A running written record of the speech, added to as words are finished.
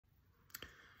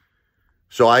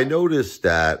So I noticed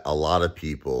that a lot of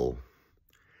people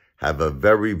have a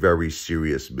very, very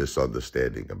serious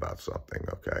misunderstanding about something,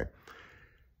 okay?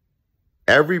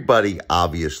 Everybody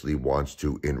obviously wants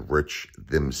to enrich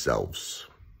themselves.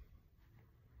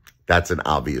 That's an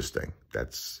obvious thing.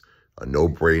 That's a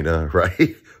no-brainer,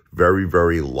 right? Very,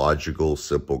 very logical,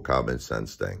 simple, common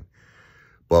sense thing.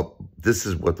 But this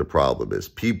is what the problem is.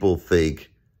 People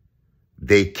think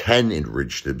they can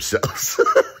enrich themselves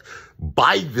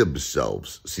by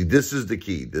themselves. See, this is the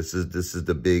key. This is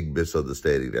the big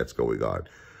misunderstanding that's going on.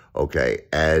 Okay,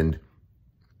 and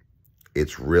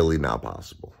it's really not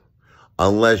possible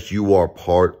unless you are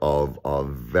part of a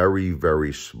very,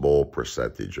 very small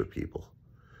percentage of people.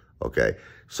 Okay,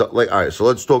 so all right, so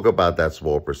let's talk about that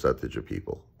small percentage of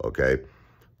people. Okay,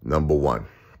 number one,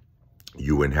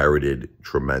 you inherited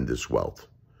tremendous wealth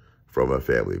from a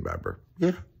family member.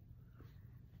 Yeah,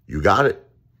 you got it.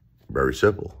 Very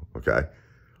simple. Okay,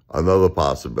 another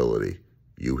possibility,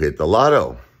 you hit the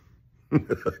lotto.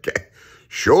 Okay,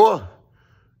 sure,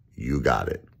 you got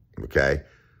it. Okay,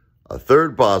 a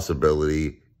third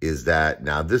possibility is that,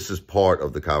 now this is part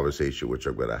of the conversation which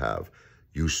I'm going to have.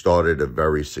 You started a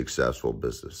very successful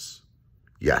business.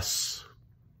 Yes,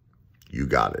 you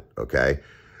got it, okay?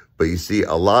 But you see,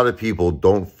 a lot of people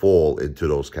don't fall into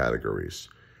those categories.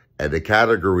 And the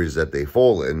categories that they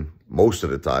fall in, most of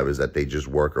the time, is that they just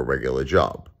work a regular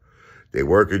job. They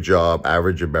work a job,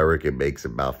 average American makes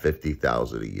about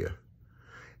 $50,000 a year.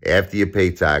 After you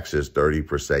pay taxes,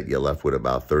 30%, you're left with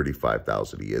about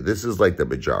 $35,000 a year. This is like the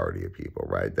majority of people,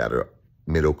 right, that are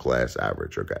middle class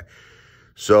average, okay?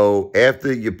 So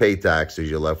after you pay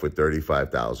taxes, you're left with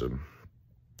 $35,000.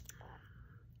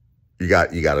 You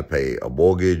got to pay a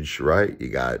mortgage, right? You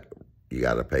got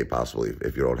to pay, possibly,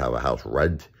 if you don't have a house,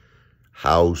 rent,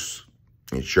 house,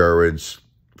 insurance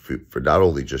for not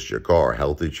only just your car,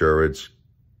 health insurance,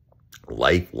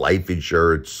 life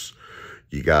insurance.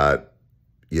 You got,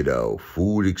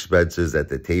 food expenses,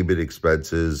 entertainment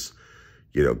expenses.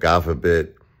 God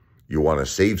forbid, you want to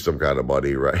save some kind of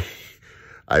money, right?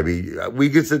 I mean, we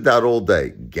could sit down all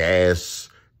day. Gas,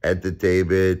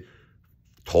 entertainment,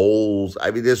 tolls.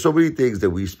 I mean, there's so many things that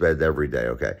we spend every day,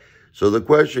 okay? So the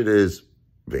question is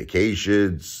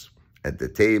vacations,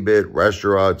 entertainment,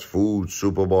 restaurants, food,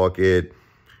 supermarket.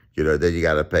 Then you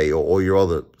got to pay all your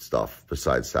other stuff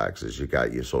besides taxes. You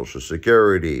got your Social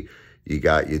Security. You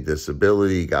got your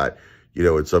disability. You got,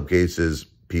 in some cases,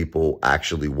 people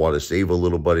actually want to save a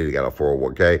little money. They got a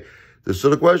 401k. So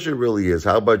the question really is,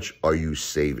 how much are you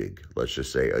saving, let's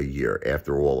just say, a year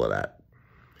after all of that?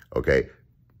 Okay,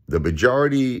 the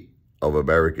majority of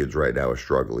Americans right now are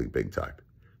struggling big time.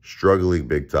 Struggling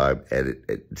big time, and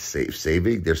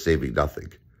saving, they're saving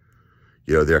nothing.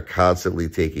 They're constantly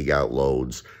taking out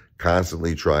loans,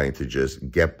 constantly trying to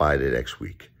just get by the next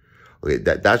week. Okay,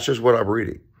 that's just what I'm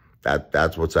reading.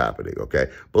 That's what's happening, okay?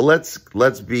 But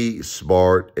let's be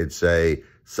smart and say,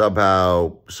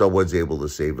 somehow someone's able to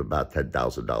save about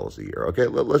 $10,000 a year. Okay,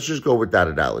 let's just go with that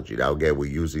analogy. Now, again,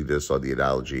 we're using this on the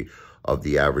analogy of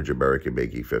the average American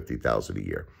making $50,000 a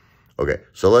year. Okay,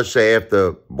 so let's say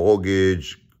after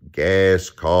mortgage,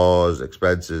 gas, cars,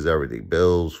 expenses, everything,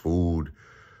 bills, food,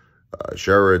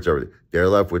 insurance, everything, they're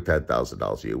left with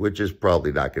 $10,000 a year, which is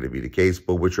probably not going to be the case,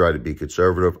 but we're trying to be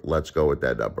conservative. Let's go with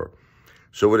that number.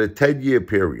 So in a 10-year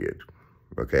period,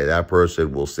 okay, that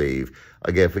person will save.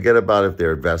 Again, forget about if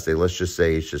they're investing. Let's just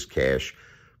say it's just cash.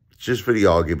 It's just for the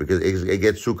argument, because it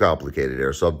gets too complicated. There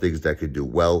are some things that could do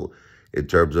well in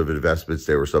terms of investments.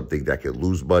 There are some things that can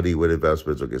lose money with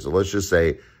investments. Okay, so let's just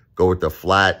say, go with the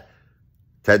flat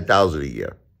 $10,000 a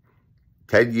year.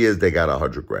 10 years, they got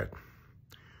 100 grand,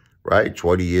 right?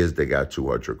 20 years, they got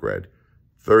 200 grand.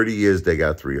 30 years, they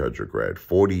got 300 grand.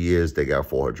 40 years, they got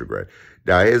 400 grand.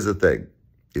 Now, here's the thing.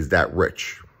 Is that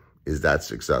rich? Is that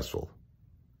successful?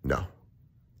 No.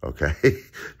 Okay?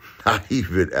 Not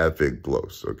even effing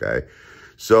close, okay?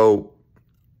 So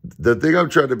the thing I'm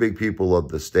trying to make people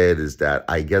understand is that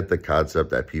I get the concept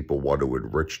that people want to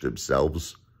enrich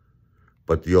themselves,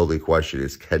 but the only question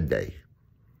is, can they?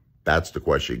 That's the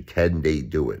question. Can they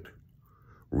do it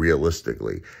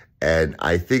realistically? And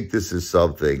I think this is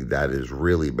something that is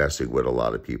really messing with a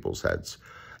lot of people's heads.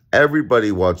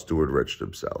 Everybody wants to enrich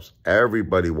themselves.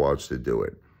 Everybody wants to do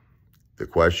it. The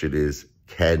question is,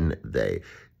 can they?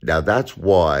 Now, that's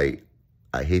why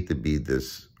I hate to be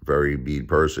this very mean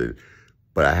person,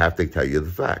 but I have to tell you the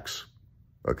facts,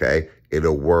 okay? In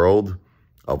a world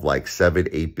of like 7,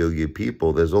 8 billion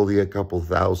people, there's only a couple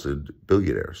thousand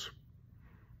billionaires.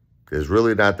 There's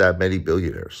really not that many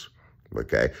billionaires,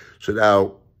 okay? So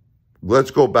now,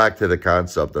 let's go back to the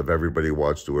concept of everybody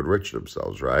wants to enrich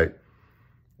themselves, right?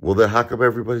 Well, then how come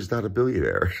everybody's not a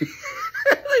billionaire?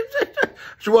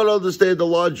 You want to understand the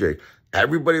logic.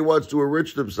 Everybody wants to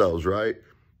enrich themselves, right?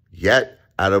 Yet,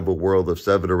 out of a world of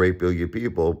 7 or 8 billion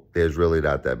people, there's really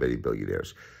not that many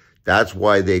billionaires. That's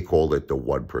why they call it the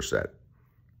 1%.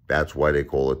 That's why they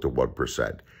call it the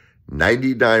 1%.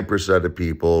 99% of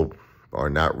people are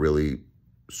not really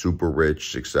super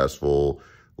rich, successful.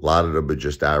 A lot of them are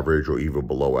just average or even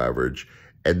below average.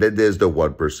 And then there's the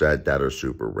 1% that are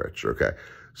super rich, okay?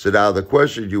 So now the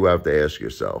question you have to ask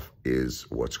yourself is,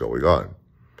 what's going on?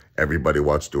 Everybody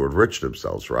wants to enrich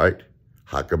themselves, right?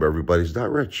 How come everybody's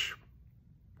not rich?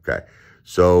 Okay,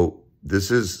 so this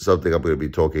is something I'm going to be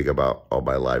talking about on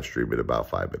my live stream in about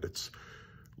 5 minutes.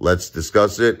 Let's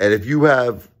discuss it. And if you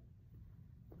have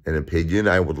an opinion,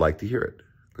 I would like to hear it.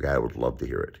 Okay, I would love to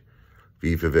hear it.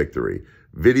 V for victory.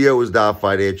 Video is not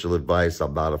financial advice.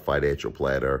 I'm not a financial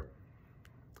planner.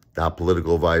 Not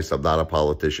political advice. I'm not a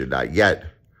politician, not yet.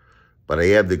 But I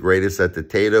am the greatest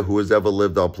entertainer who has ever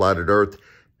lived on planet Earth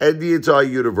and the entire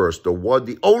universe. The one,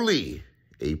 the only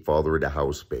Apefather in the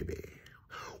house, baby.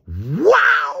 Wow!